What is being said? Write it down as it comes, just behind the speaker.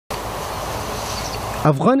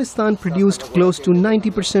Afghanistan produced close to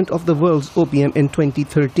 90% of the world's opium in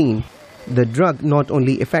 2013. The drug not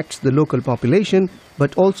only affects the local population,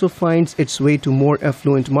 but also finds its way to more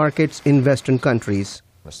affluent markets in Western countries.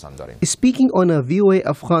 Speaking on a VOA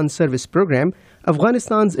Afghan service program,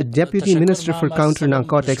 Afghanistan's Deputy Minister for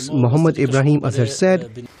Counter-Narcotics Mohammad Ibrahim Azhar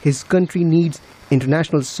said his country needs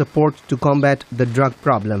international support to combat the drug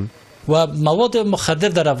problem. Drugs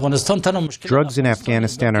in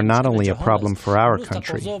Afghanistan are not only a problem for our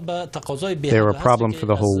country, they are a problem for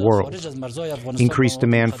the whole world. Increased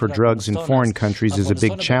demand for drugs in foreign countries is a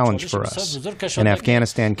big challenge for us, and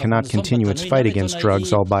Afghanistan cannot continue its fight against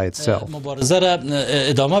drugs all by itself.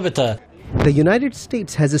 The United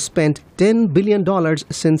States has spent $10 billion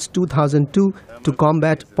since 2002 to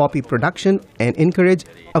combat poppy production and encourage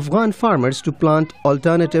Afghan farmers to plant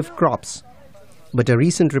alternative crops. But a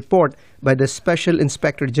recent report by the Special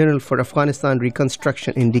Inspector General for Afghanistan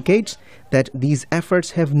Reconstruction indicates that these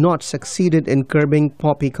efforts have not succeeded in curbing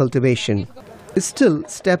poppy cultivation. Still,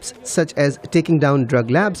 steps such as taking down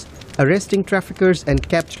drug labs, arresting traffickers and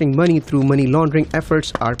capturing money through money laundering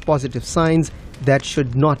efforts are positive signs that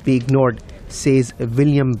should not be ignored, says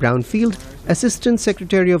William Brownfield, Assistant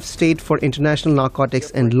Secretary of State for International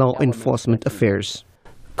Narcotics and Law Enforcement Affairs.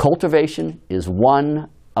 Cultivation is one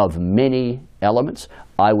of many elements.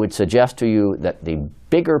 I would suggest to you that the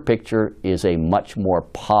bigger picture is a much more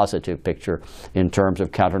positive picture in terms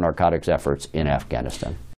of counter-narcotics efforts in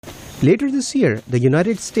Afghanistan. Later this year, the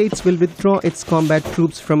United States will withdraw its combat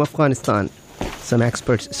troops from Afghanistan. Some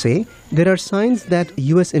experts say there are signs that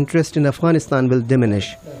U.S. interest in Afghanistan will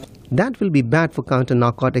diminish. That will be bad for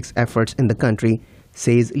counter-narcotics efforts in the country,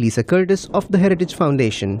 says Lisa Curtis of the Heritage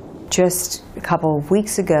Foundation. Just a couple of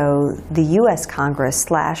weeks ago, the U.S. Congress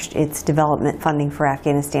slashed its development funding for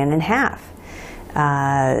Afghanistan in half.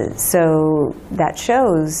 So that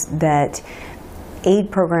shows that aid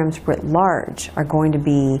programs writ large are going to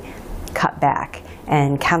be cut back,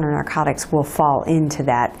 and counter-narcotics will fall into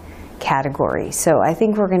that category. So I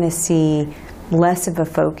think we're going to see less of a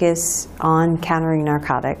focus on countering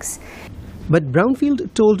narcotics. But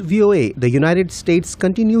Brownfield told VOA the United States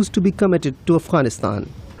continues to be committed to Afghanistan.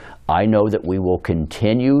 I know that we will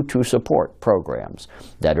continue to support programs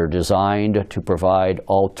that are designed to provide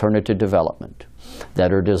alternative development,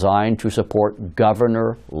 that are designed to support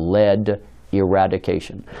governor-led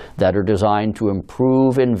eradication, that are designed to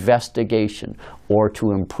improve investigation or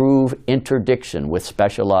to improve interdiction with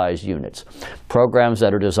specialized units, programs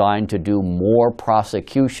that are designed to do more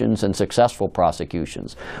prosecutions and successful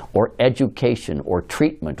prosecutions, or education or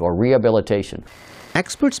treatment or rehabilitation.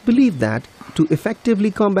 Experts believe that to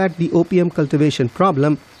effectively combat the opium cultivation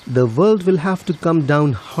problem, the world will have to come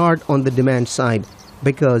down hard on the demand side,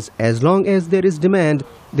 because as long as there is demand,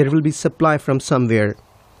 there will be supply from somewhere.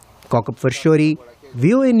 Kaukup Varshori,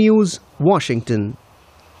 VOA News, Washington.